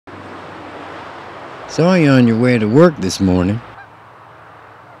Saw you on your way to work this morning.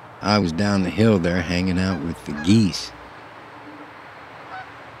 I was down the hill there hanging out with the geese.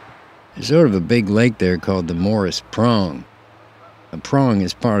 There's sort of a big lake there called the Morris Prong. A prong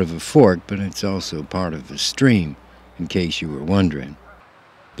is part of a fork, but it's also part of a stream, in case you were wondering.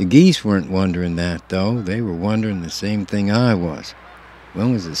 The geese weren't wondering that, though. They were wondering the same thing I was.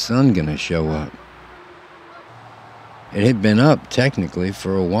 When was the sun gonna show up? It had been up, technically,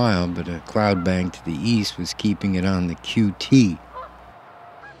 for a while, but a cloud bank to the east was keeping it on the QT.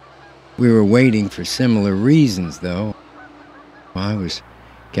 We were waiting for similar reasons, though. I was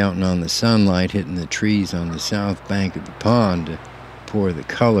counting on the sunlight hitting the trees on the south bank of the pond to pour the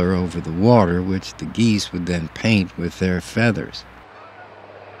color over the water, which the geese would then paint with their feathers.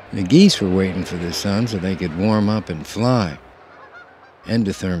 The geese were waiting for the sun so they could warm up and fly.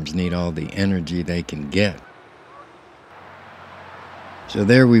 Endotherms need all the energy they can get. So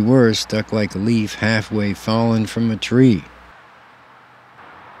there we were, stuck like a leaf halfway fallen from a tree.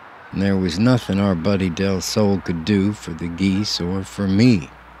 And there was nothing our buddy Del Sol could do for the geese or for me.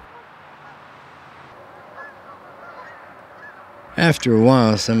 After a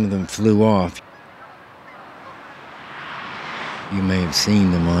while, some of them flew off. You may have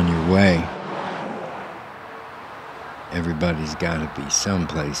seen them on your way. Everybody's got to be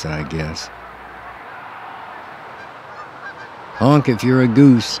someplace, I guess. Honk if you're a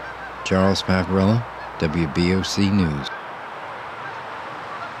goose. Charles Paparella, WBOC News.